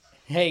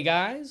Hey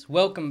guys,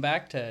 welcome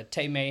back to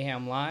Tay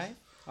Mayhem Live.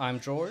 I'm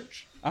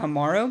George. I'm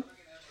Mauro.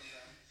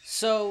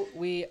 So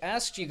we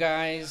asked you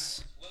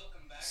guys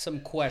some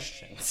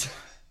questions.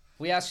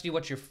 We asked you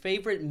what your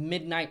favorite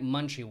midnight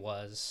munchie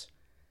was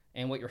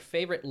and what your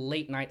favorite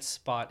late night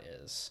spot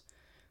is.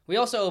 We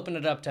also opened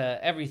it up to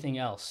everything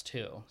else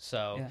too.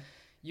 So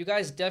you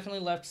guys definitely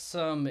left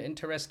some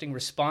interesting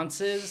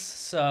responses.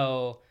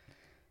 So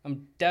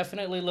I'm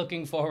definitely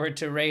looking forward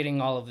to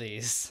rating all of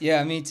these.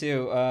 Yeah, me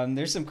too.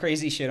 There's some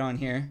crazy shit on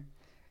here.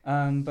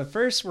 But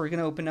first, we're going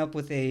to open up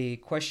with a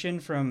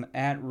question from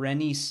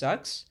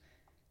 @RennieSucks.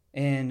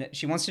 And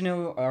she wants to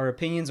know our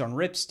opinions on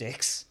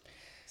ripsticks.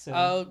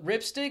 So,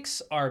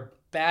 Ripsticks are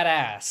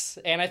badass.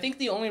 And I think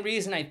the only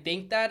reason I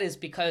think that is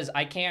because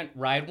I can't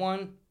ride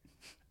one.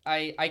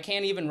 I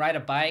can't even ride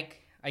a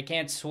bike. I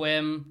can't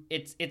swim.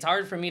 It's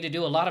hard for me to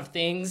do a lot of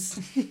things.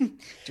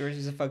 George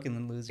is a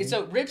fucking loser.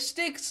 So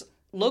ripsticks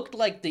looked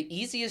like the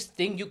easiest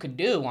thing you could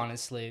do,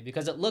 honestly,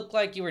 because it looked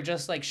like you were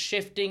just like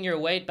shifting your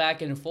weight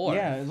back and forth.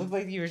 Yeah, it looked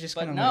like you were just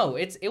But kind of no,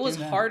 it was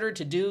harder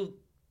to do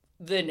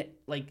than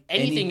like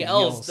anything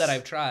else that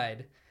I've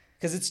tried.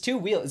 Because it's two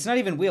wheels. It's not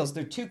even wheels.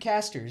 They're two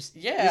casters.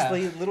 Yeah.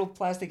 These like, little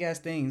plastic ass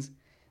things.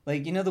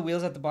 Like, you know the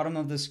wheels at the bottom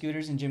of the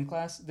scooters in gym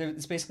class?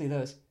 It's basically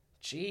those.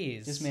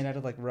 Jeez. Just made out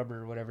of like rubber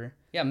or whatever.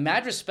 Yeah,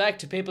 mad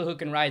respect to people who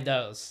can ride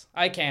those.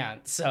 I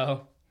can't,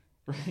 so...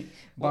 Right.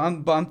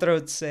 Bomb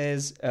Throat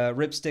says,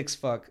 ripsticks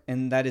fuck,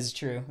 and that is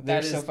true.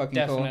 They're so fucking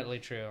cool. Definitely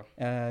true.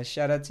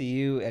 Shout out to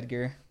you,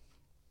 Edgar.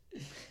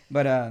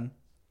 But,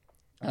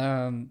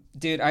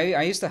 dude,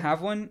 I used to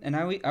have one, and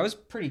I was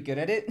pretty good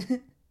at it.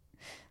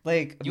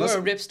 Like, you were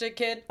a ripstick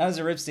kid? I was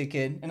a ripstick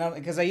kid, and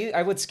because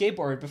I would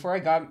skateboard. Before I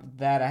got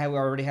that, I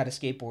already had a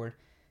skateboard.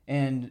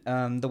 And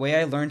the way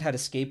I learned how to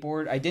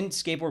skateboard, I didn't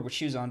skateboard with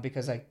shoes on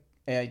because I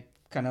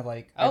kind of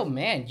like...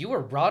 man, you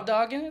were raw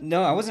dogging it?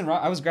 No, I wasn't raw.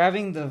 I was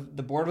grabbing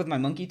the board with my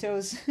monkey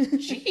toes.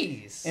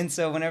 Jeez. And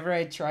so whenever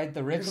I tried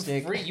the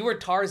ripstick... You were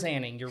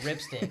Tarzaning your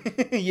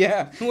ripstick.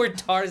 Yeah. You were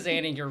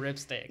Tarzaning your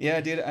ripstick.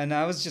 Yeah, dude, and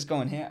I was just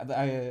going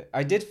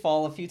I did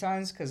fall a few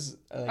times because...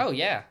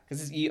 yeah.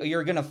 Because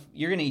you're gonna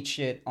eat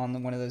shit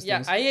on one of those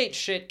things. Yeah, I ate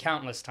shit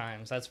countless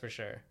times, that's for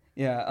sure.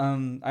 Yeah,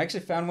 I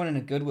actually found one in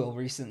a Goodwill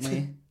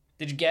recently.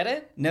 Did you get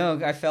it? No,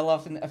 I fell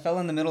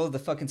in the middle of the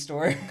fucking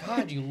store.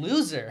 God, you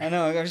loser. I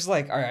know. I was just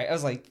like, all right. I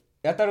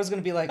thought it was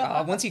gonna be like,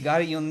 once you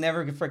got it, you'll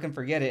never freaking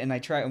forget it. And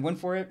I went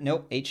for it.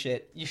 Nope, ate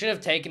shit. You should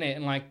have taken it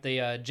in like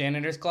the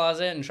janitor's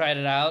closet and tried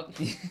it out.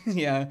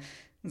 Yeah,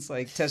 it's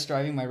like test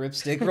driving my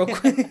ripstick real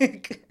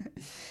quick.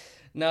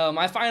 No,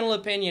 my final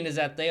opinion is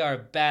that they are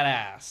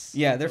badass.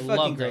 Yeah, they're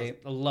fucking great.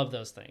 I love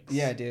those things.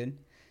 Yeah, dude.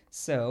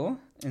 So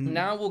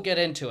now we'll get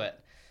into it.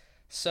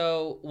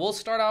 So we'll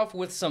start off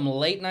with some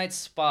late night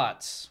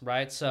spots,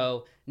 right?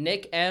 So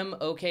Nick M.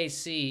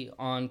 OKC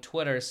on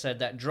Twitter said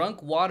that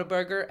drunk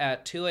Whataburger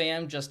at 2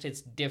 a.m. just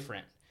hits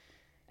different.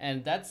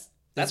 And that's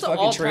an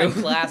all-time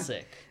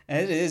classic.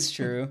 It is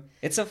true.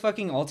 It's a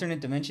fucking alternate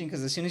dimension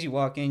because as soon as you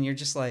walk in, you're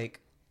just like,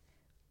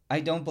 I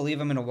don't believe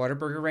I'm in a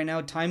Whataburger right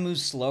now. Time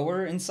moves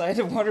slower inside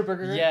of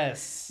Whataburger.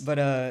 Yes. But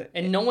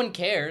and no one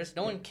cares.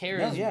 No one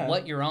cares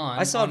what you're on,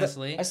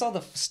 honestly. I saw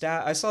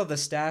the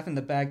staff in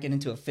the back get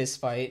into a fist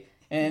fight.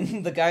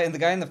 And the guy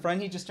in the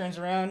front, he just turns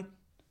around.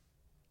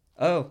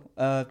 Oh,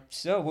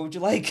 so what would you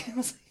like? I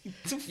was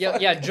like,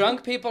 yeah,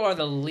 drunk people are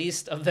the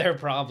least of their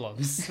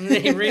problems.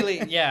 They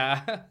really,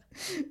 yeah.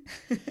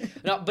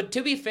 No, but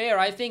to be fair,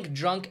 I think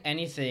drunk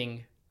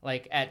anything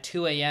like at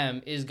 2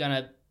 a.m. is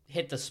gonna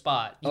hit the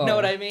spot. You know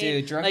what I mean?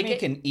 Dude, drunk me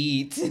can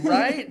eat.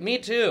 Right? Me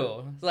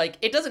too. Like,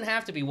 it doesn't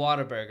have to be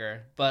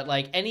Whataburger, but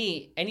like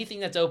anything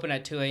that's open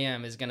at 2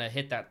 a.m. is gonna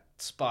hit that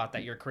spot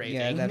that you're craving.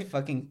 Yeah, that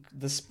fucking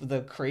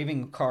the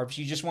craving of carbs.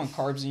 You just want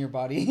carbs in your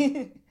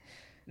body.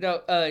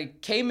 No,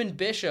 Cayman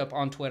Bishop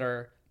on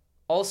Twitter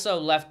also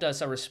left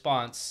us a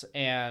response,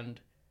 and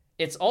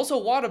it's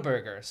also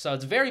Whataburger, so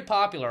it's very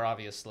popular,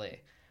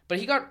 obviously. But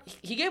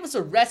he gave us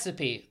a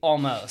recipe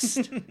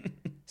almost.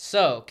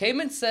 So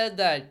Cayman said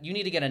that you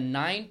need to get a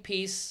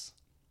 9-piece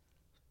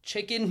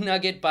chicken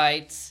nugget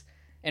bites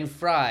and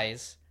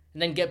fries,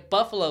 and then get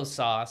buffalo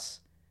sauce.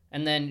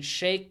 And then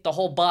shake the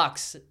whole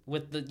box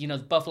with the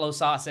buffalo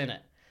sauce in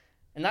it,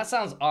 and that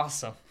sounds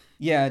awesome.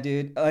 Yeah,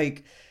 dude.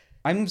 Like,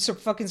 I'm so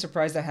fucking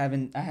surprised I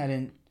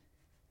hadn't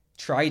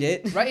tried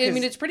it. Right? I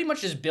mean, it's pretty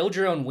much just build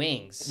your own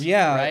wings.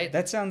 Yeah, right.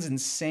 That sounds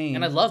insane.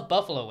 And I love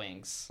buffalo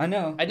wings. I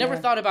know. I never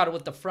thought about it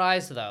with the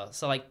fries though.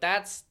 So like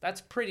that's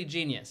pretty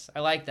genius. I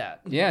like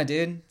that. Yeah,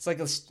 dude. It's like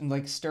a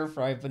stir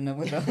fry, but no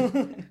with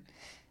a.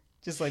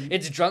 Just like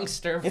it's drunk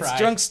stir fry. It's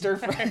drunk stir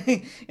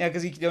fry. Yeah,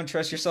 because you don't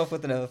trust yourself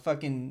with a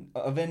fucking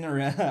oven or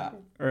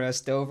a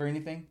stove or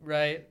anything.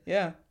 Right.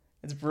 Yeah,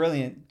 it's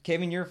brilliant,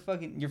 Kevin. You're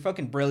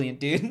fucking brilliant,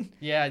 dude.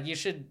 Yeah, you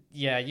should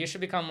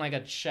become like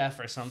a chef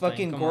or something.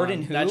 Fucking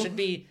Gordon who? That should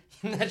be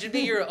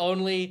your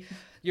only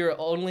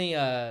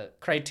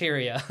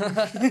criteria.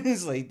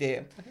 It's like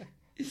damn.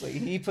 It's like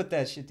he put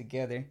that shit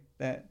together.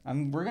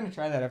 We're gonna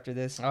try that after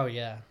this. Oh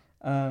yeah.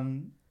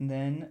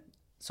 Then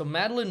So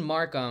Madeline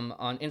Markham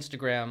on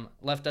Instagram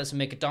left us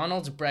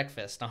McDonald's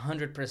breakfast,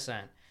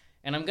 100%.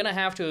 And I'm going to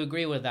have to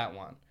agree with that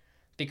one.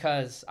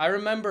 Because I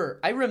remember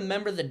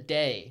the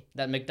day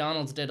that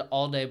McDonald's did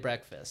all-day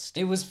breakfast.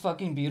 It was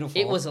fucking beautiful.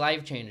 It was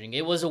life-changing.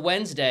 It was a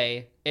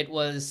Wednesday. It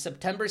was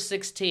September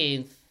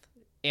 16th,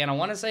 and I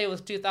want to say it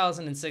was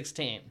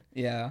 2016.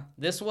 Yeah.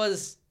 This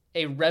was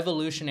a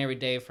revolutionary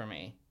day for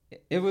me.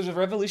 It was a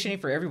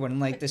revolutionary for everyone.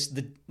 Like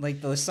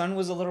the sun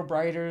was a little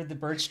brighter, the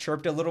birds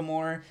chirped a little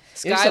more.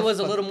 Sky was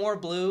a little more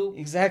blue.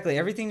 Exactly.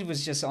 Everything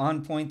was just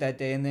on point that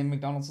day, and then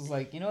McDonald's was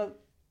like, you know what?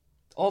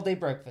 All-day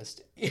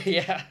breakfast.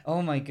 Yeah.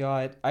 Oh my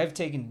god. I've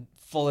taken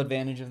full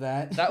advantage of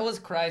that. That was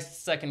Christ's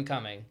second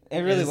coming. It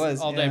really was.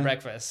 All-day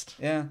breakfast.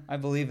 Yeah, I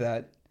believe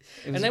that.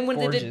 It was and then when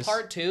gorgeous. they did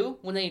part 2,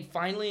 when they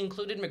finally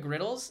included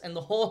McGriddles and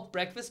the whole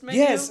breakfast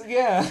menu. Yes,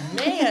 yeah.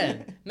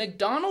 Man,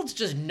 McDonald's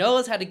just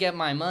knows how to get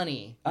my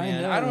money. Man,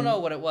 I know. I don't know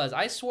what it was.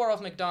 I swore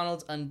off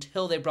McDonald's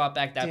until they brought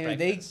back that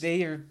breakfast.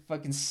 They are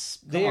fucking...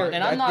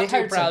 And I'm not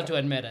too proud to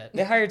admit it.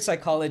 They hired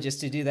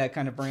psychologists to do that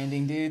kind of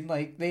branding, dude.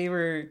 Like, they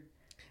were...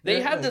 They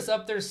had this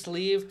up their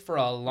sleeve for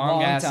a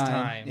long-ass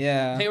time.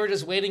 Yeah. They were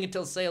just waiting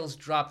until sales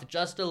dropped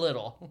just a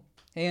little.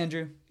 Hey,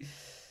 Andrew.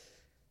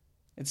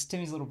 It's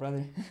Timmy's little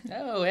brother.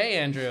 Oh, hey,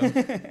 Andrew.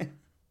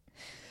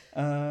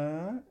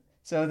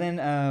 So then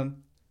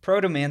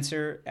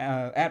Protomancer,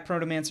 at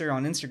Protomancer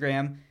on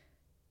Instagram,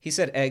 he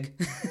said egg.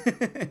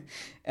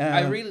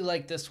 I really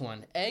like this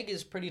one. Egg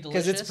is pretty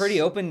delicious. Because it's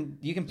pretty open.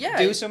 You can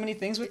do so many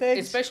things with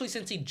eggs. Especially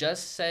since he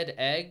just said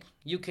egg.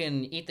 You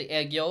can eat the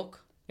egg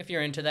yolk if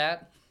you're into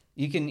that.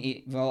 You can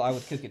eat, well, I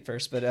would cook it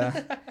first, but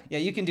yeah,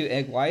 you can do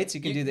egg whites.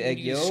 You can do the egg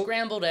yolk.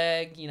 Scrambled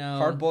egg,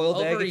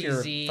 hard-boiled egg if you're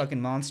easy. a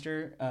fucking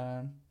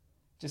monster.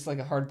 Just like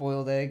a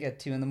hard-boiled egg at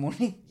 2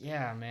 a.m.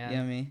 Yeah, man.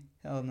 Yummy.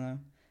 Hell no.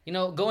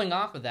 Going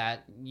off of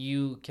that,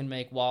 you can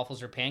make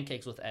waffles or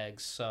pancakes with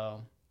eggs,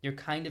 so you're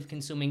kind of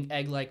consuming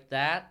egg like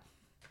that.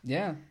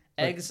 Yeah.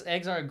 Eggs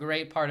are a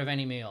great part of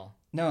any meal.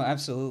 No,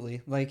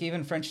 absolutely. Like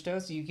even French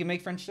toast, you can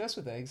make French toast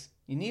with eggs.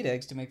 You need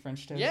eggs to make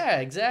French toast. Yeah,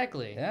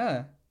 exactly.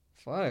 Yeah.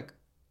 Fuck.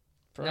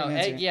 No,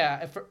 egg,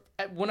 yeah.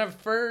 When I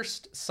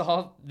first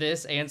saw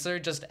this answer,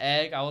 just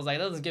egg, I was like,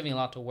 that doesn't give me a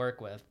lot to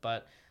work with.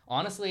 But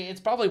honestly, it's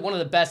probably one of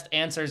the best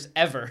answers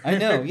ever. I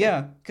know,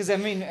 yeah. Because, I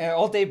mean,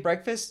 all-day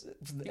breakfast,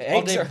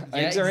 eggs are in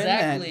that.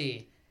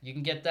 Exactly. You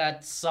can get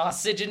that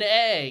sausage and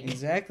egg.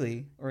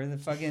 Exactly. Or the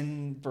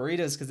fucking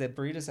burritos, because the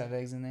burritos have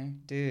eggs in there.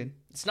 Dude.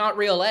 It's not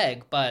real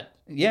egg, but...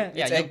 Yeah,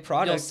 it's egg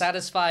products. You'll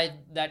satisfy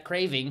that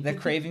craving. That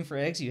craving for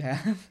eggs you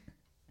have.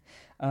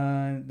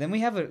 Then we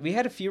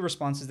had a few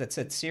responses that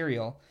said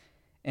cereal,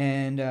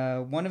 and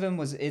one of them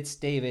was It's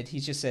David. He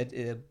just said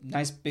a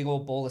nice big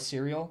old bowl of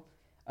cereal.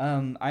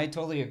 I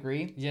totally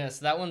agree. Yes,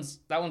 that one's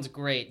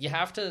great. You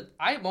have to.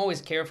 I'm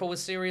always careful with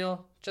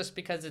cereal just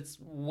because it's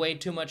way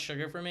too much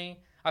sugar for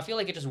me. I feel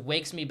like it just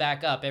wakes me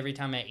back up every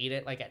time I eat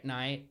it, like at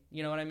night.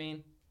 You know what I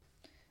mean?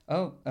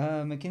 Oh,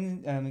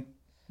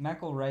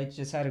 McElwright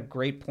just had a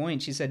great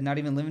point. She said not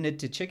even limited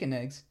to chicken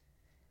eggs.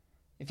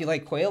 If you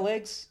like quail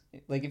eggs,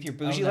 like if you're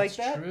bougie like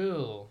that.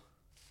 True.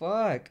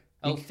 Fuck.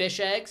 Oh, fish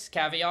eggs,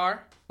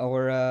 caviar.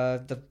 Or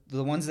the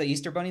ones that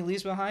Easter Bunny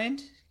leaves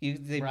behind.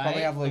 They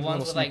probably have like the ones little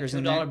with Snickers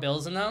like $2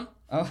 bills in them.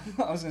 Oh,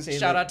 I was gonna say.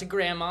 Shout out to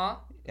Grandma.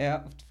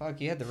 Yeah,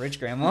 fuck, you had the rich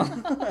grandma.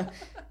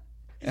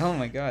 Oh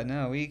my god,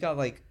 no, we got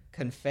like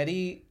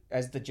confetti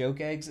as the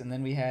joke eggs, and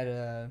then we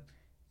had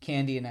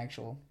candy and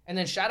actual. And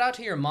then shout out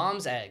to your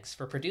mom's eggs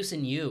for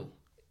producing you.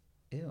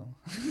 Ew.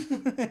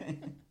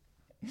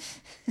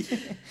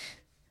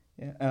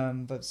 Yeah.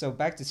 But so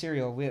back to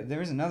cereal. There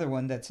was another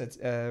one that said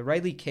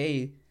Riley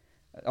K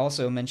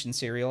also mentioned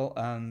cereal.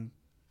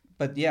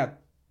 But yeah,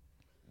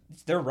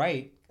 they're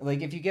right.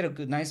 Like if you get a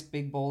good, nice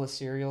big bowl of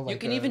cereal, like you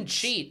can even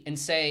cheat and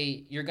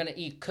say you're gonna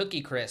eat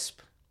Cookie Crisp,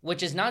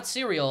 which is not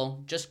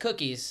cereal, just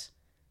cookies.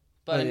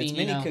 But I mean, it's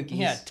mini cookies.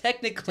 Yeah,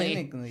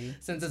 technically,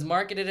 since it's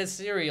marketed as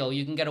cereal,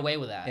 you can get away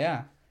with that.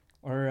 Yeah.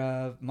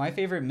 Or my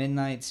favorite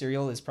midnight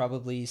cereal is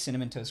probably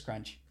Cinnamon Toast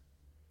Crunch.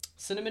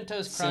 Cinnamon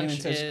Toast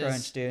Crunch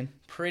is dude.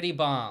 Pretty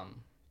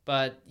bomb.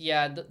 But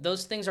yeah,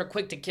 those things are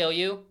quick to kill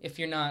you if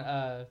you're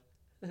not...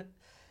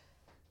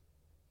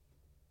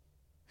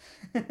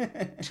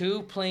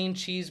 2 plain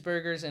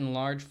cheeseburgers and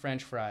large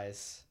French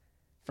fries.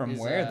 From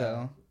where,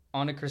 though?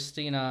 Anna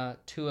Christina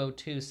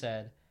 202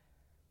 said.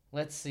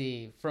 Let's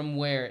see. From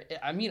where?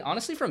 I mean,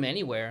 honestly, from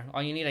anywhere.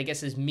 All you need, I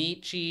guess, is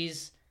meat,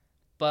 cheese,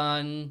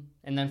 bun,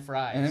 and then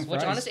fries.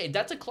 Which, honestly,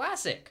 that's a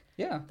classic.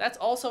 Yeah. That's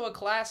also a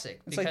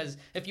classic. It's because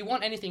if you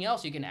want anything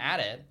else, you can add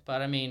it.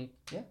 But, I mean,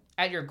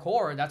 at your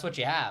core, that's what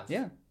you have.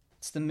 Yeah.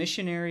 It's the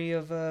missionary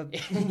of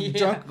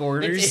drunk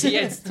orders.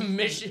 It's the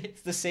mission.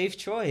 It's the safe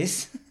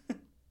choice.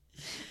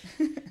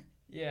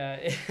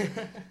 Yeah.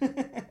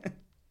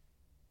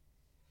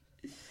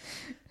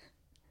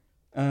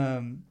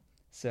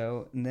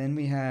 So, and then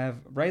we have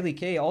Riley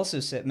K also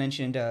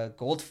mentioned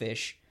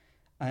goldfish,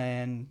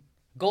 and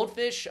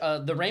goldfish,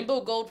 the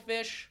rainbow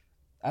goldfish.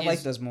 I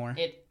like those more.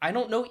 I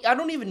don't know. I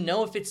don't even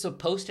know if it's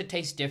supposed to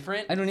taste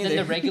different than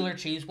the regular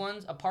cheese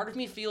ones. A part of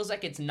me feels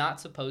like it's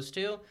not supposed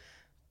to,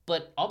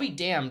 but I'll be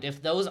damned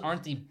if those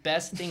aren't the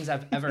best things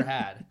I've ever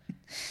had.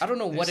 I don't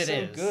know what it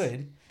is. So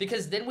good.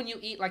 Because then when you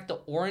eat like the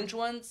orange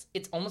ones,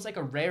 it's almost like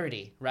a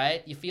rarity,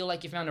 right? You feel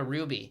like you found a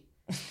ruby.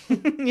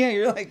 Yeah,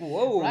 you're like,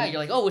 whoa. Right, you're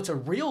like, oh, it's a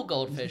real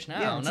goldfish now.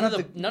 Yeah,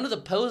 none of the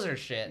poser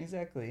shit.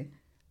 Exactly.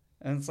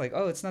 And it's like,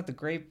 oh, it's not the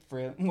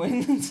grapefruit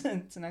when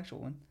it's an actual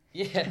one.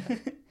 Yeah.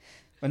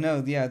 But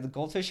no, yeah, the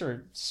goldfish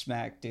are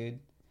smack, dude.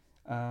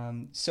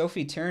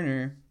 Sophie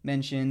Turner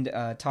mentioned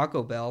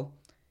Taco Bell.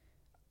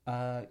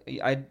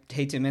 I'd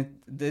hate to admit,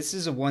 this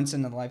is a once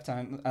in a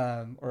lifetime,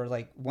 or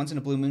like once in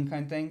a blue moon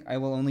kind of thing. I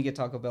will only get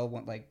Taco Bell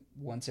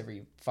once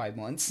every 5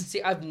 months.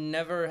 See, I've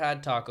never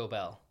had Taco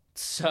Bell.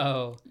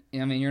 So,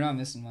 I mean, you're not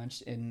missing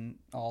much, in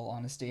all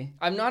honesty.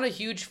 I'm not a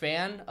huge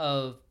fan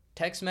of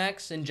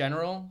Tex-Mex in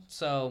general,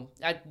 so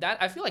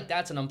I feel like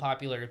that's an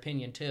unpopular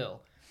opinion too.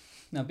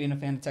 Not being a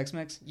fan of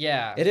Tex-Mex?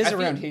 Yeah. It is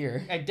around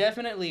here. I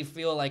definitely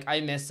feel like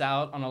I miss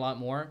out on a lot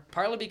more,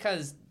 partly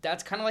because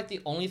that's kind of like the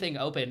only thing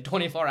open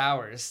 24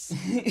 hours,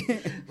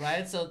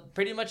 right? So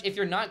pretty much if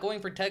you're not going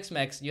for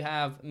Tex-Mex, you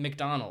have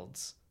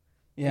McDonald's,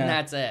 Yeah. and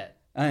that's it.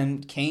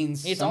 And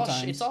Cane's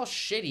sometimes. It's all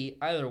shitty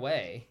either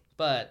way,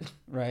 but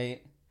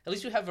Right. at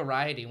least you have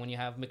variety when you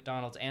have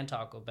McDonald's and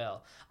Taco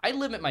Bell. I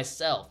limit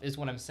myself, is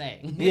what I'm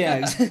saying.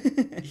 Yeah.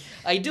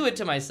 I do it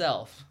to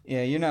myself.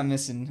 Yeah, you're not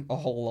missing a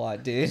whole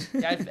lot, dude.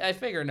 I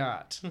figure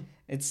not.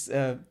 It's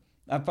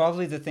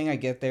probably the thing I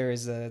get there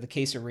is the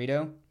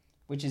quesarito,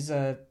 which is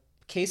a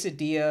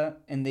quesadilla,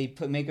 and they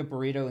make a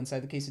burrito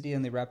inside the quesadilla,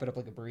 and they wrap it up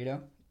like a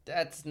burrito.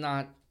 That's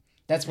not...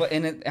 That's what,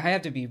 and I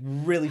have to be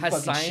really Has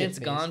fucking science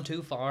shit-faced. gone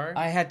too far?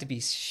 I had to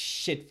be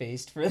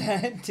shit-faced for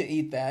that, to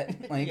eat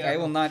that. Like, Yeah. I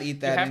will not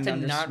eat that. You have in to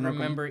under not smoke 'em.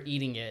 remember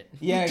eating it.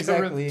 Yeah,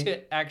 exactly.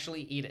 To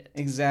actually eat it.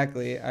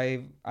 Exactly.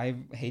 I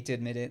hate to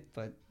admit it,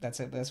 but that's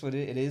what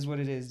it is. What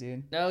it is,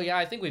 dude. No, yeah,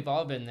 I think we've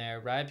all been there,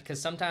 right?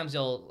 Because sometimes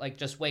you'll like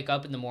just wake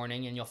up in the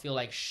morning and you'll feel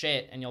like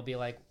shit, and you'll be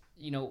like,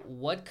 you know,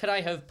 what could I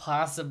have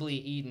possibly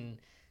eaten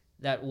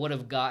that would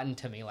have gotten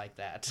to me like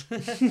that?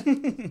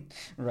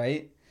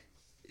 Right.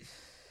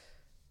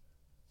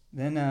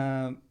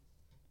 Then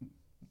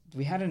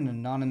we had an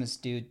anonymous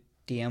dude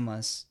DM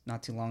us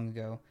not too long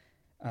ago.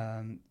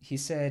 He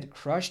said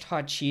crushed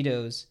hot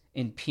Cheetos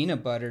in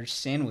peanut butter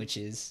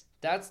sandwiches.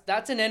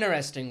 That's an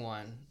interesting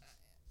one.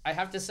 I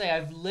have to say,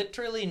 I've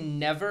literally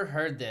never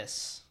heard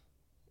this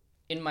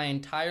in my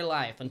entire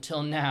life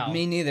until now.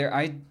 Me neither.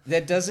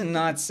 That doesn't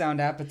not sound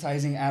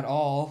appetizing at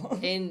all.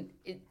 And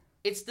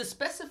it's the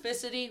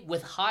specificity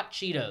with hot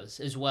Cheetos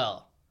as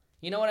well.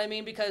 You know what I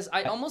mean? Because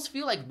I almost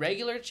feel like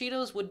regular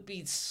Cheetos would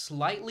be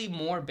slightly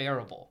more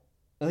bearable.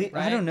 I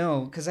Right? don't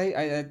know, because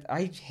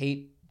I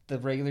hate the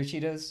regular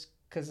Cheetos,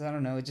 because I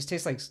don't know, it just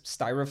tastes like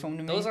styrofoam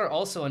to me. Those are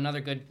also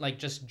another good, like,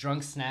 just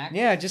drunk snack.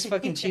 Yeah, just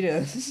fucking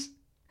Cheetos.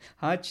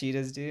 Hot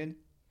Cheetos, dude.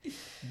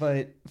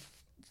 But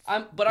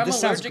I'm This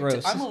sounds allergic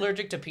gross. I'm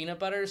allergic to peanut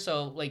butter,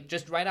 so like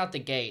just right out the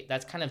gate,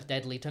 that's kind of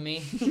deadly to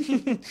me.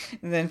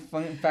 and then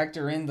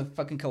factor in the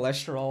fucking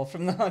cholesterol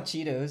from the hot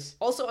Cheetos.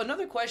 Also,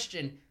 another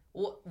question,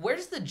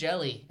 where's the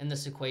jelly in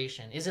this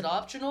equation? Is it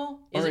optional?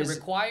 Is it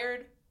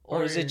required?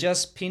 Or is it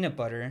just peanut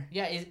butter?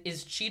 Yeah,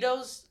 is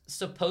Cheetos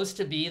supposed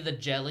to be the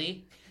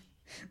jelly?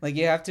 Like,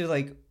 you have to,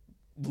 like,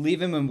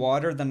 leave them in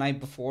water the night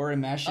before and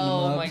mash them up.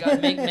 Oh my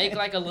god, make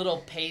like a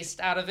little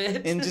paste out of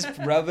it. And just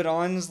rub it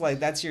on,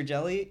 like, that's your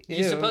jelly?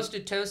 You're supposed to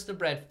toast the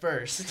bread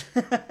first,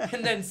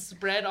 and then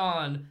spread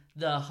on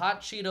the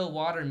hot Cheeto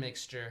water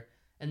mixture,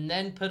 and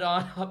then put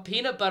on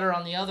peanut butter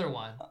on the other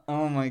one.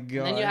 Oh my god.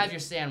 And then you have your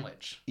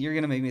sandwich. You're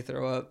gonna make me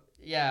throw up.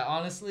 Yeah,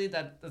 honestly,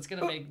 that's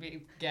gonna make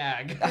me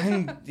gag.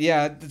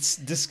 Yeah, that's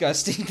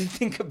disgusting to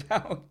think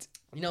about.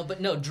 You know, but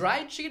no,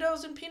 dried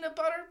Cheetos and peanut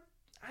butter,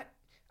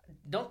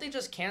 don't they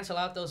just cancel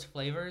out those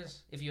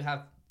flavors if you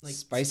have like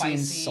spicy and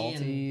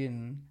salty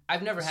and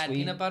I've never had sweet.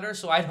 peanut butter,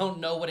 so I don't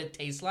know what it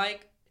tastes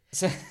like.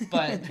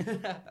 But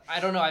I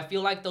don't know. I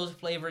feel like those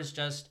flavors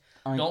just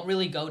don't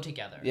really go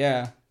together.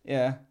 Yeah.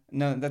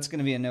 No, that's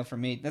gonna be a no for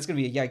me. That's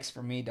gonna be a yikes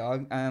for me,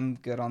 dog. I'm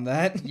good on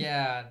that.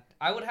 Yeah,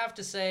 I would have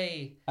to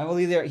say I will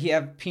either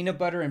have peanut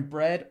butter and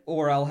bread,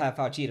 or I'll have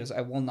hot Cheetos.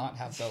 I will not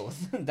have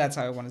both. That's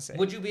how I want to say.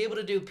 Would you be able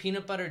to do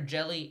peanut butter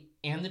jelly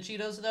and the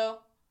Cheetos though?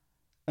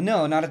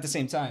 No, not at the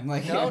same time.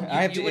 Like, No,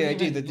 I have you to wouldn't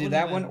do even-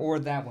 that one or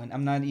that one.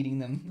 I'm not eating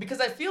them.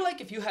 Because I feel like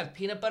if you have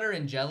peanut butter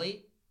and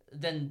jelly,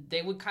 then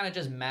they would kind of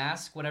just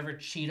mask whatever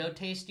Cheeto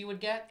taste you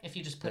would get if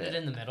you just put it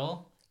in the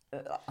middle.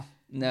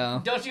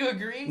 No. Don't you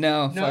agree?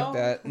 No, fuck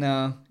that.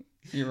 No,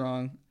 you're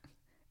wrong.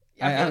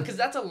 Because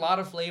that's a lot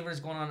of flavors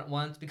going on at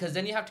once. Because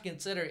then you have to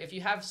consider if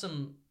you have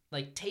some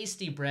like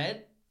tasty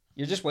bread,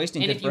 You're just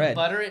wasting and good if you bread.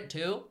 butter it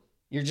too,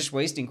 You're just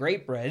wasting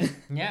great bread.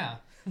 yeah,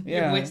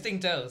 Yeah. you're wasting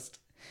toast.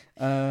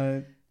 Uh,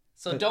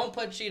 So don't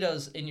put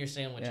Cheetos in your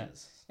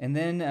sandwiches. and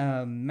then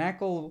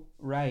Mackle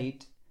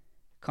Wright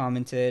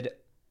commented,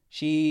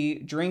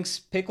 she drinks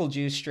pickle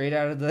juice straight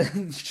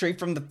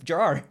from the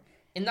jar.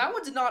 And that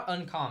one's not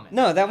uncommon.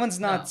 No, that one's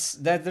not.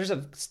 That there's a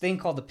thing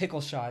called the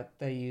pickle shot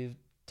that you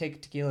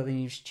take tequila, then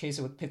you chase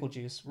it with pickle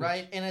juice.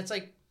 Right? And it's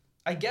like,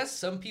 I guess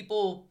some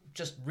people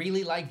just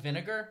really like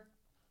vinegar.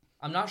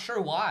 I'm not sure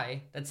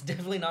why. That's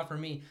definitely not for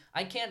me.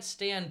 I can't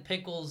stand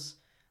pickles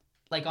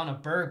like on a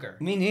burger.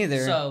 Me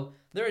neither. So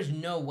there is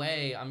no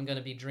way I'm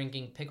gonna be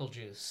drinking pickle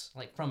juice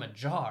like from a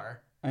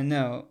jar. I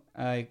know.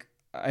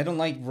 I don't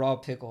like raw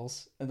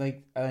pickles.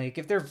 Like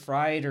if they're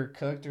fried or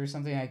cooked or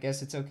something, I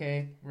guess it's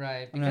okay.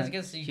 Right, I'm because not I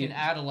guess you huge- can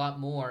add a lot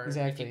more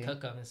Exactly. if you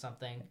cook them in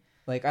something.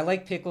 Like I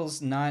like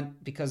pickles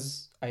not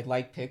because I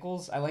like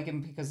pickles. I like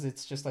them because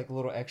it's just like a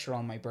little extra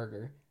on my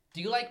burger.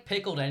 Do you like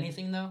pickled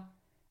anything though?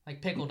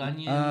 Like pickled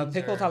onions?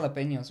 Pickled or...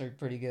 jalapenos are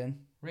pretty good.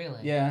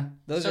 Really? Yeah,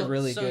 those are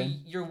really so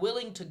good. you're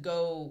willing to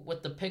go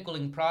with the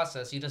pickling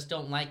process. You just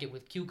don't like it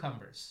with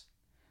cucumbers.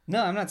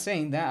 No, I'm not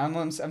saying that.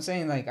 I'm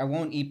saying like I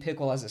won't eat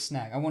pickle as a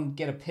snack. I won't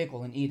get a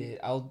pickle and eat it.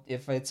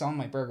 If it's on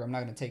my burger, I'm not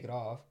gonna take it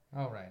off.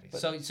 Alrighty.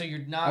 But So you're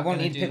not. I won't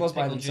gonna eat do pickles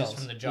by pickle juice themselves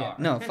from the jar.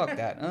 Yeah. No, fuck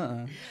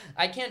that.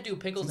 I can't do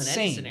pickles It's in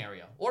any insane.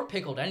 scenario, or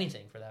pickled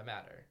anything for that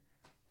matter.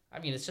 I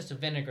mean, it's just a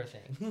vinegar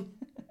thing.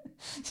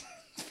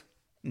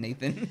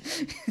 Nathan.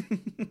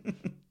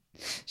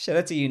 Shout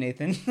out to you,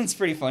 Nathan. That's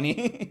pretty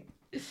funny.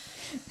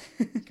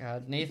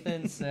 God,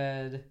 Nathan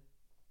said.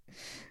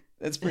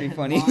 That's pretty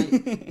funny.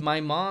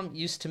 My mom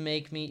used to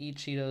make me eat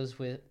Cheetos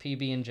with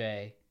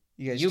PB&J.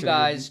 You triggered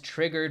guys me.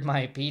 triggered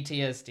my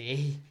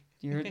PTSD.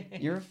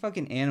 You're a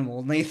fucking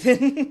animal,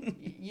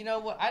 Nathan. You know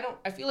what?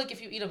 I feel like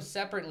if you eat them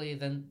separately,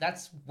 then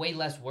that's way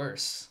less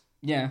worse,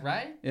 Yeah.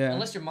 right? Yeah.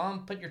 Unless your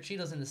mom put your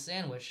Cheetos in the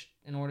sandwich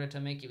in order to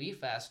make you eat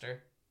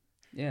faster.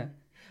 Yeah.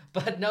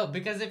 But no,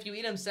 because if you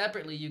eat them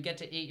separately, you get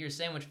to eat your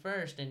sandwich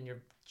first and your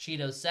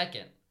Cheetos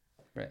second.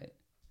 Right.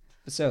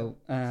 So,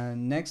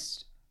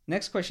 next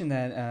question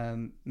that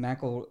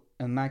Michael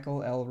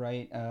L.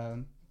 Wright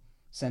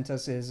sent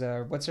us is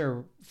what's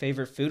our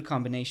favorite food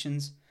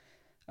combinations?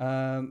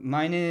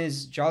 Mine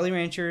is Jolly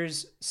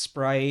Ranchers,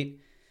 Sprite,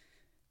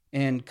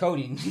 and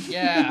codeine.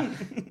 Yeah,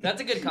 that's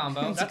a good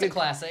combo. That's That's a a good-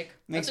 classic.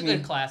 makes That's a me-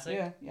 good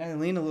classic. Yeah, I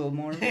lean a little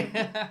more.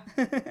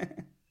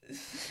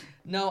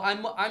 No,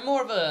 I'm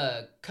more of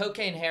a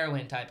cocaine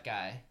heroin type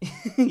guy.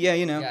 Yeah,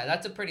 you know. Yeah,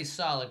 that's a pretty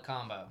solid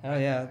combo. Oh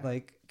yeah,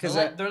 like because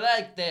They're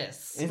like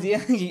this.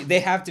 yeah, they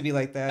have to be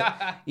like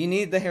that. You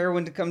need the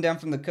heroin to come down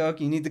from the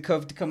coke. You need the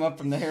coke to come up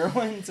from the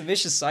heroin. It's a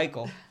vicious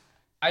cycle.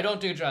 I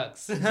don't do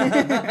drugs.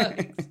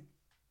 I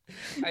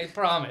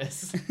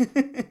promise.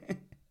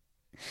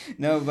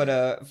 No,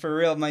 but for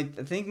real, I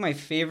think my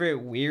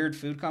favorite weird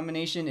food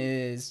combination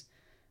is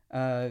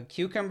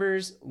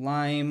cucumbers,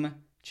 lime,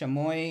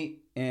 chamoy,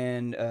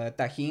 and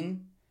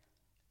tajin.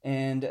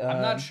 And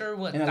I'm not sure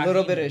what. and a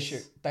little tajin bit of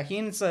is.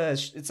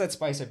 tajin. It's that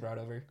spice I brought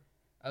over.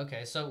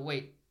 Okay, so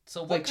wait.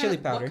 So Like chili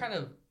powder. What kind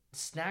of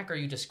snack are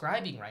you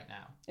describing right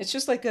now? It's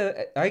just like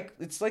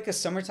it's like a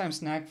summertime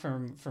snack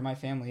for my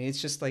family.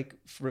 It's just like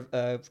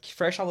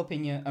fresh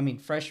jalapeno. I mean,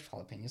 fresh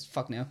jalapenos.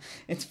 Fuck no.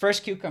 It's fresh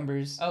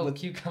cucumbers. Oh, with,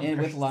 cucumbers.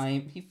 and with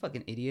lime. You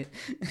fucking idiot.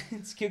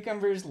 It's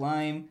cucumbers,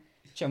 lime,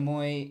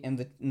 chamoy, and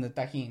the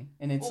tajin.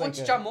 And it's Well, like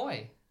what's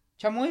chamoy?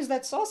 chamoy is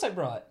that sauce I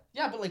brought.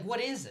 Yeah, but like, what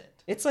is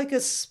it? It's like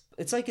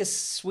a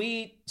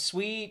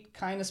sweet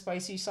kind of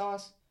spicy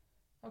sauce.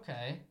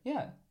 Okay,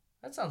 Yeah.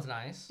 that sounds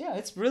nice. Yeah,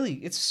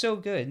 it's so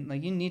good.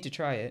 Like you need to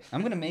try it.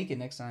 I'm gonna make it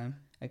next time.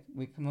 Like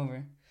we come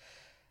over.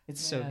 It's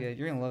so Man. good.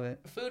 You're gonna love it.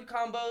 Food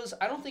combos.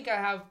 I don't think I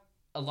have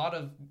a lot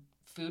of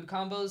food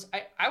combos.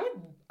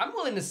 I'm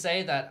willing to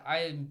say that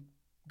I'm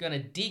gonna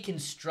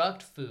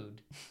deconstruct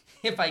food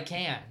if I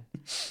can.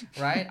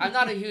 Right? I'm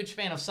not a huge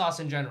fan of sauce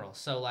in general.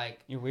 So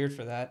like, You're weird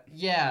for that.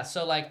 yeah,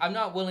 so like I'm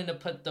not willing to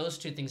put those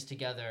two things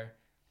together.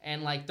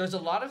 And like there's a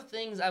lot of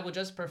things I would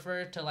just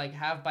prefer to like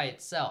have by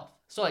itself.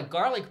 So like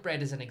garlic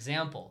bread is an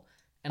example.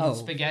 And Oh.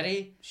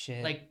 spaghetti,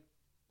 Shit. like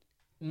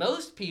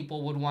most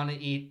people would want to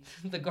eat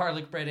the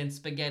garlic bread and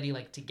spaghetti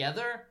like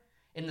together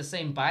in the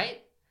same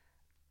bite.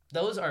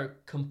 Those are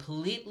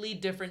completely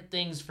different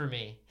things for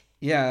me.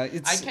 Yeah,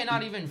 I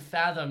cannot even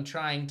fathom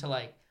trying to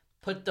like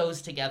put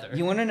those together.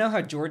 You want to know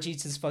how George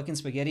eats his fucking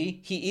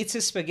spaghetti? He eats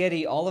his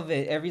spaghetti, all of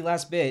it, every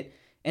last bit,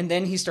 and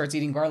then he starts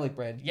eating garlic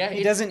bread. Yeah,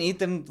 he doesn't eat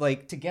them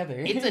like together.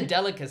 It's a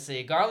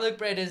delicacy. Garlic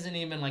bread isn't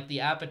even like the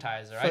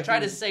appetizer. I try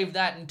to Fucking- save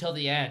that until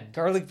the end.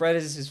 Garlic bread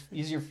is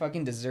your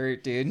fucking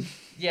dessert, dude.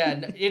 Yeah,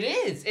 it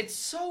is. It's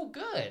so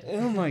good.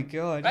 Oh my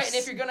god. Right? And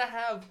if you're going to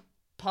have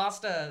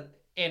pasta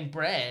and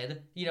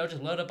bread, you know,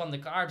 just load up on the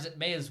carbs, it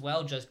may as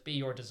well just be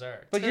your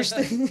dessert. But you're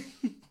still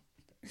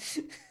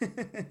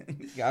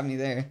got me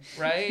there.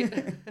 Right?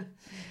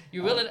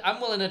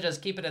 I'm willing to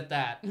just keep it at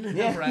that.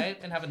 Yeah. Right?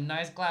 And have a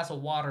nice glass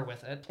of water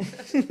with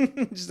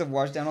it. Just to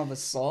wash down all the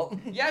salt.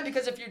 Yeah,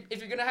 because if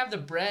you're gonna have the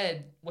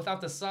bread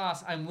without the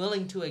sauce, I'm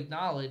willing to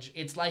acknowledge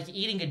it's like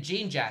eating a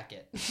jean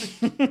jacket.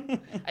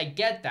 I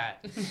get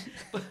that.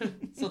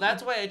 So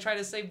that's why I try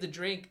to save the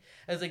drink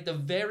as like the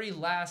very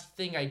last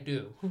thing I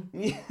do.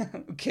 Yeah.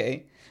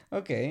 Okay.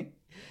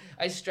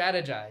 I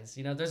strategize.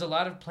 You know, there's a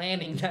lot of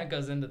planning that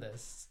goes into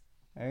this.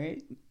 All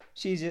right.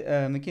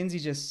 Mackenzie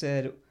just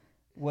said,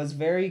 was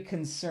very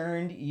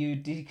concerned you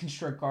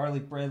deconstruct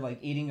garlic bread like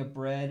eating a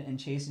bread and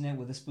chasing it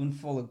with a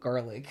spoonful of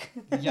garlic.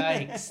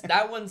 Yikes.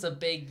 That one's a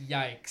big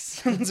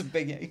yikes. That's a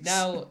big yikes.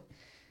 Now,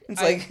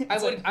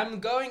 I'm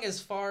going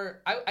as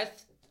far. I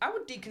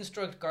would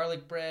deconstruct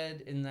garlic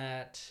bread in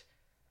that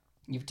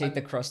you take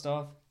the crust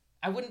off.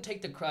 I wouldn't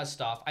take the crust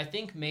off. I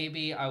think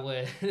maybe I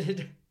would.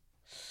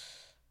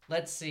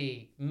 Let's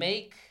see.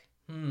 Make.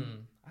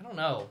 I don't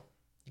know.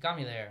 You got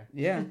me there.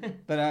 Yeah,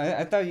 but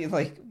I thought you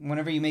like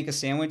whenever you make a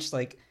sandwich,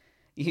 like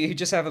you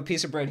just have a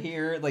piece of bread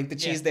here, like the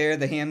cheese there,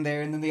 the ham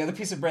there, and then the other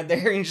piece of bread there,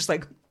 and you're just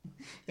like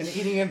and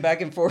eating it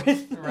back and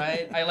forth.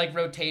 Right. I like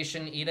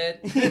rotation. Eat it.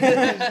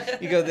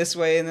 You go this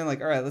way, and then like,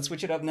 all right, let's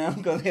switch it up now.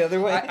 Go the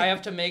other way. I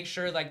have to make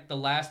sure like the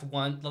last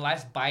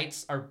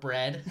bites are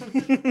bread.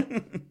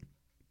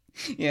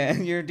 Yeah,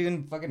 you're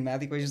doing fucking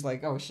math equations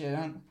like, oh shit,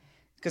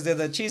 because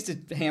the cheese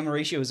to ham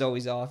ratio is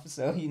always off,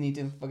 so you need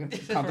to fucking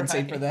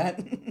compensate for that.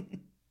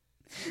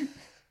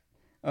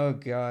 Oh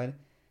god.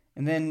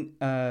 And then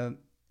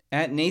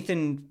at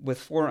Nathan with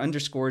 4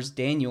 underscores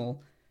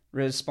Daniel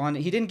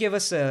responded. He didn't give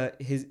us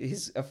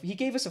he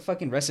gave us a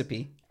fucking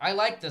recipe. I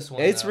like this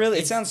one. It's though. really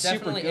it sounds super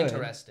definitely good.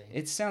 Interesting.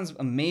 It sounds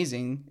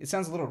amazing. It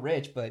sounds a little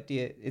rich, but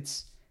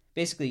it's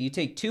basically you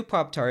take 2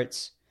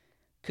 Pop-Tarts,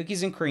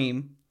 cookies and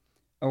cream,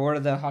 or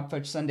the hot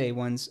fudge sundae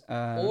ones,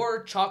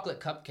 or chocolate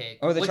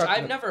cupcake, which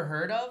I've never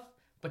heard of,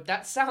 but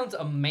that sounds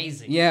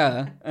amazing.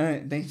 Yeah,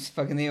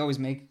 they always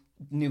make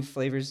new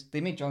flavors. They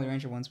made Jolly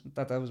Rancher once.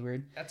 Thought that was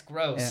weird. That's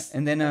gross. Yeah.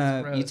 And then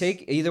you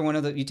take either one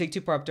of the. You take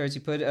 2 Pop-Tarts.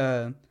 You put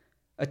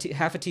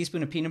half a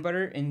teaspoon of peanut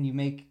butter, and you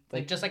make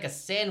just like a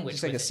sandwich.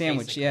 Just like a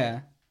sandwich, basically.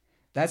 Yeah.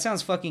 That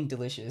sounds fucking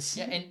delicious.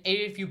 Yeah, and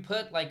if you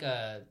put like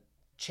a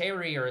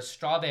cherry or a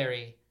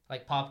strawberry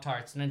like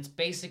Pop-Tarts, and it's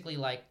basically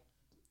like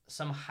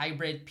some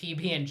hybrid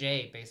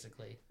PB&J,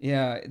 basically.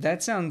 Yeah,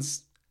 that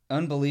sounds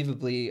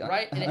unbelievably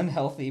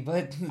unhealthy,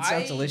 but it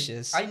sounds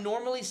delicious. I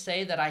normally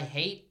say that I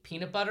hate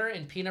peanut butter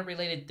and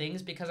peanut-related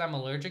things because I'm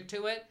allergic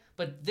to it,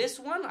 but this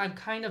one I'm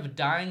kind of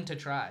dying to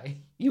try.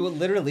 You will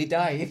literally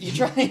die if you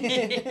try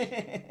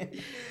it.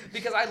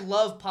 Because I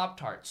love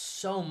Pop-Tarts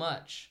so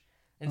much.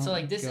 And so,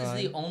 like, this is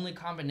the only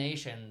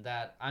combination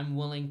that I'm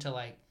willing to,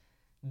 like,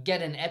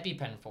 get an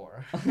EpiPen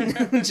for.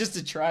 Just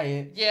to try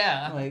it.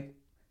 Yeah. Like...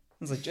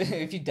 It's like,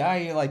 if you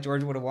die, you're like,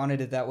 George would have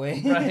wanted it that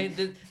way. Right?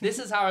 This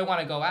is how I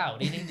want to go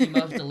out, eating the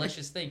most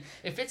delicious thing.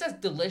 If it's as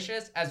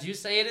delicious as you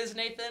say it is,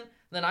 Nathan,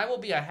 then I will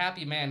be a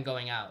happy man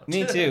going out.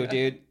 Me too,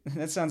 dude.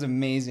 That sounds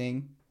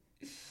amazing.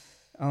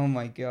 Oh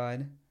my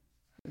god.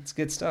 It's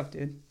good stuff,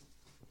 dude.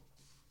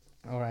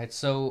 All right,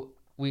 so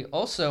we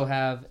also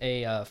have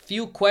a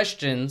few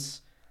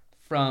questions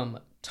from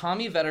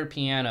Tommy Vetter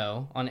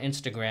Piano on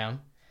Instagram.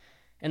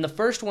 And the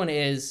first one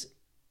is,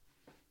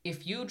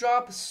 if you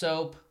drop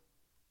soap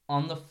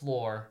on the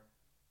floor,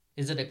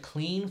 is it a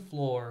clean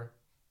floor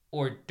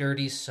or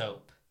dirty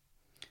soap?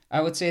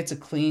 I would say it's a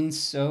clean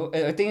soap.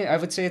 I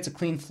would say it's a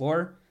clean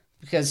floor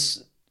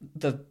because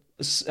the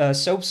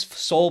soap's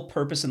sole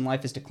purpose in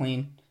life is to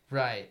clean.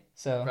 Right.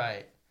 So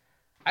right.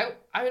 I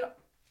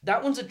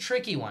that one's a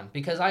tricky one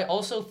because I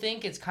also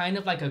think it's kind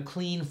of like a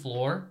clean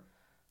floor,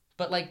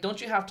 but like,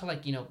 don't you have to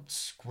like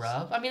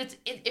scrub? I mean,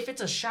 if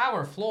it's a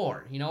shower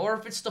floor, or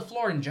if it's the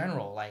floor in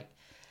general, like.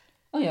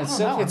 Oh yeah.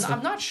 So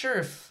I'm not sure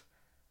if.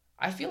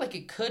 I feel like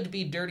it could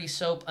be dirty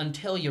soap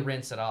until you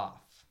rinse it off.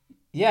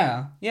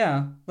 Yeah.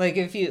 Like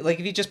if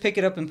you just pick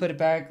it up and put it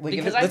back, like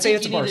let's say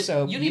it's a bar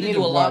soap, you need to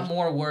do a lot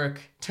more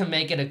work to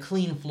make it a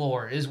clean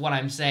floor, is what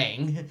I'm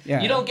saying.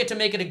 Yeah. You don't get to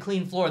make it a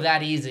clean floor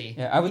that easy.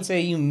 Yeah, I would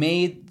say you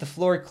made the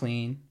floor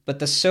clean, but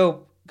the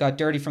soap got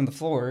dirty from the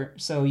floor,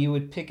 so you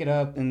would pick it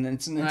up, and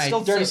it's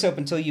still dirty soap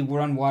until you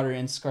run water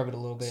and scrub it a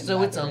little bit.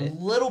 So it's a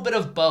little bit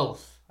of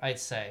both, I'd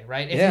say,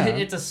 right?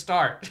 It's a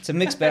start. It's a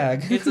mixed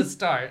bag. It's a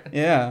start.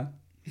 Yeah.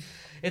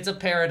 It's a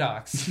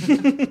paradox.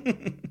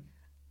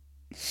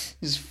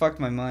 Just fucked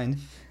my mind.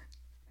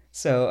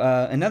 So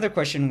another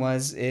question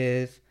was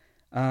if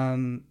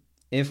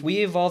we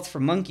evolved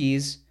from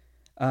monkeys,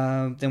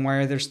 then why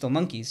are there still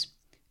monkeys?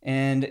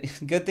 And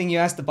good thing you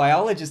asked the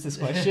biologist this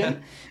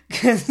question,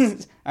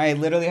 because I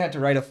literally had to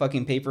write a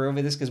fucking paper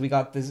over this because we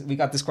got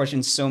this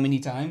question so many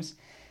times.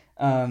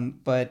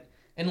 But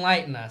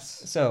enlighten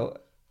us.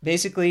 So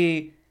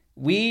basically,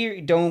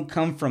 we don't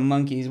come from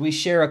monkeys. We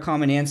share a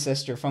common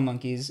ancestor from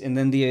monkeys, and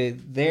then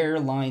their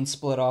line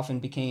split off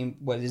and became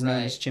what is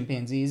known as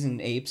chimpanzees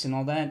and apes and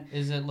all that.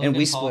 Is it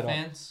Logan Paul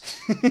fans?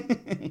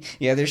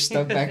 Yeah, they're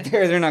stuck back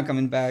there. They're not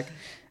coming back.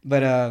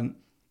 But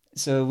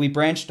so we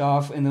branched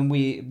off, and then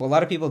a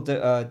lot of people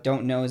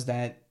don't know is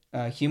that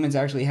humans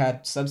actually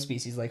had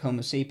subspecies like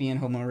Homo sapien,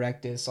 Homo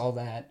erectus, all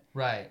that.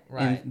 Right.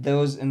 And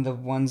the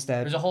ones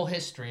that... There's a whole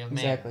history of man.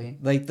 Exactly.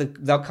 Like,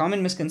 the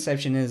common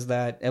misconception is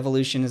that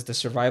evolution is the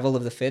survival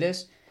of the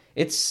fittest.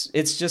 It's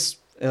just,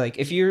 like,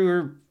 if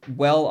you're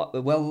well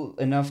off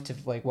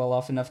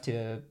enough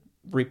to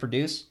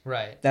reproduce...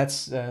 Right.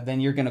 That's,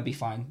 then you're gonna be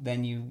fine.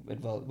 Then you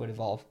would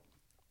evolve.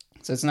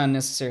 So it's not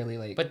necessarily,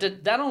 like...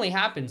 But that only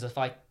happens if,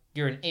 like,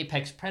 you're an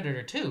apex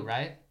predator too,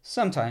 right?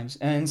 Sometimes,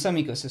 and in some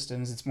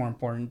ecosystems it's more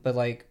important. But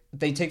like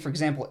they take, for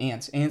example,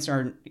 ants. Ants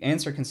are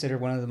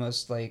considered one of the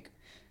most like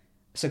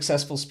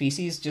successful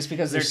species just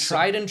because They're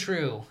tried and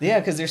true. Yeah,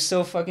 because there's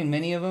so fucking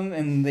many of them,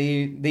 and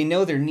they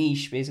know their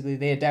niche. Basically,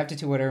 they adapt it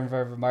to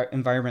whatever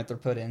environment they're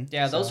put in.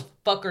 Yeah, so. those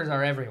fuckers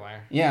are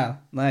everywhere. Yeah,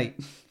 like,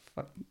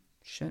 fuck,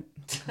 shit,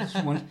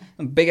 one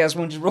big ass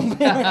one just rolled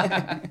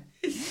by.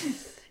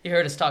 You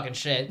heard us talking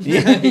shit.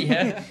 Yeah,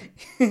 Yeah.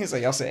 It's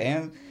like y'all say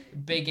ant.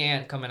 Big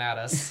ant coming at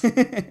us.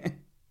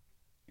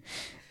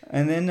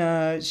 And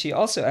then she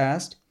also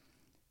asked,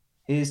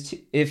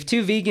 if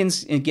two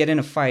vegans get in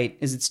a fight,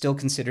 is it still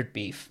considered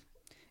beef?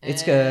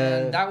 It's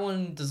and that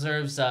one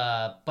deserves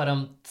yeah,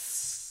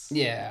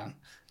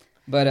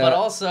 but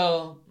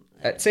also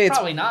I'd say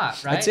probably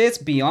not, right? I'd say it's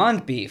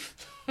beyond beef.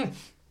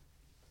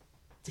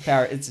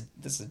 This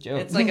is a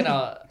joke. It's like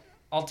an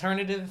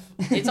alternative.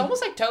 It's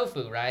almost like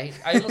tofu, right?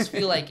 I almost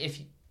feel like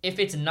if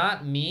it's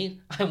not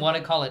meat, I want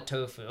to call it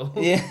tofu.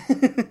 Yeah,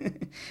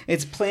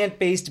 it's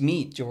plant-based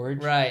meat,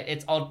 George. Right.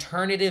 It's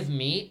alternative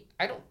meat.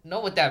 I don't know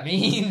what that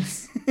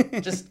means.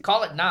 Just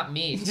call it not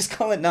meat. Just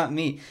call it not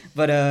meat.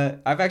 But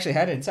I've actually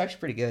had it. It's actually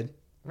pretty good.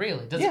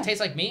 Really? Does it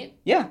taste like meat?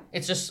 Yeah.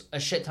 It's just a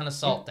shit ton of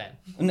salt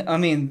then. I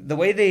mean, the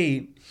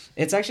way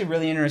it's actually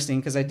really interesting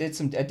because I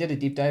did a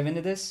deep dive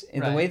into this.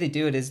 And the way they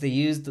do it is they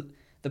use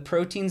the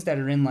proteins that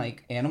are in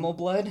like animal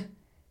blood,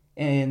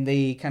 and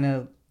they kind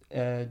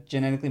of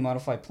genetically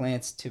modify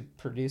plants to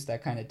produce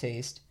that kind of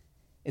taste.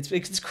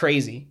 It's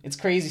crazy. It's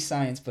crazy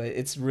science, but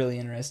it's really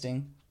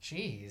interesting.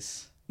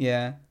 Jeez.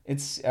 Yeah,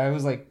 I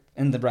was like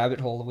in the rabbit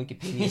hole of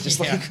Wikipedia, just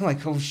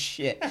like oh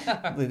shit,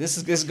 like, this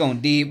is going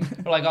deep.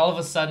 Or like all of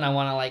a sudden, I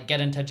want to like get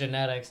into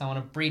genetics. I want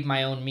to breed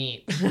my own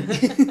meat.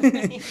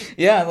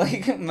 Yeah,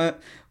 like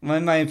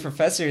my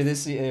professor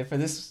for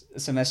this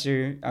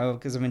semester,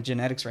 because I'm in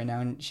genetics right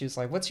now, and she was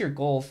like, "What's your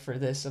goal for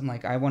this?" I'm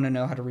like, "I want to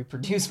know how to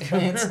reproduce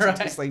plants to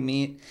taste like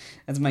meat.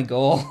 That's my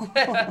goal."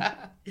 I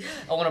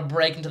want to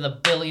break into the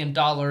 $1 billion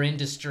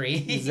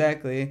industry.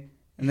 Exactly.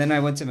 And then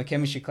I went to my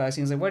chemistry class, and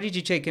he was like, "Why did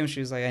you take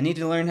chemistry?" He was like, "I need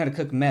to learn how to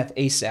cook meth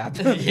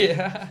ASAP.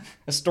 Yeah.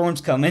 A storm's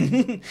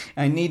coming.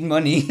 I need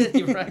money."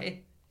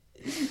 Right.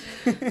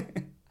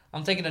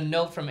 I'm taking a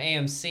note from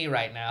AMC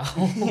right now.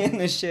 Yeah,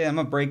 no shit. I'm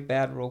going to break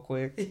bad real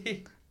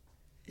quick.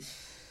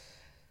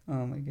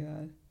 Oh, my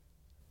God.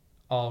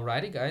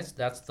 Alrighty, guys.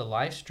 That's the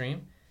live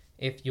stream.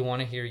 If you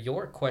want to hear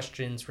your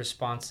questions,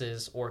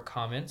 responses, or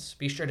comments,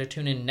 be sure to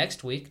tune in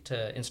next week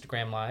to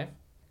Instagram Live.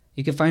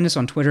 You can find us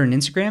on Twitter and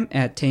Instagram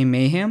at Tame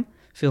Mayhem.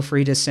 Feel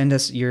free to send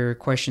us your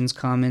questions,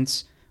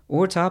 comments,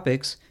 or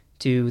topics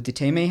to the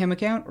Tame Mayhem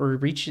account or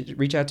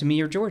reach out to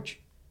me or George.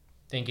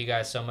 Thank you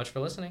guys so much for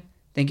listening.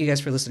 Thank you guys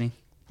for listening.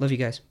 Love you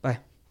guys. Bye.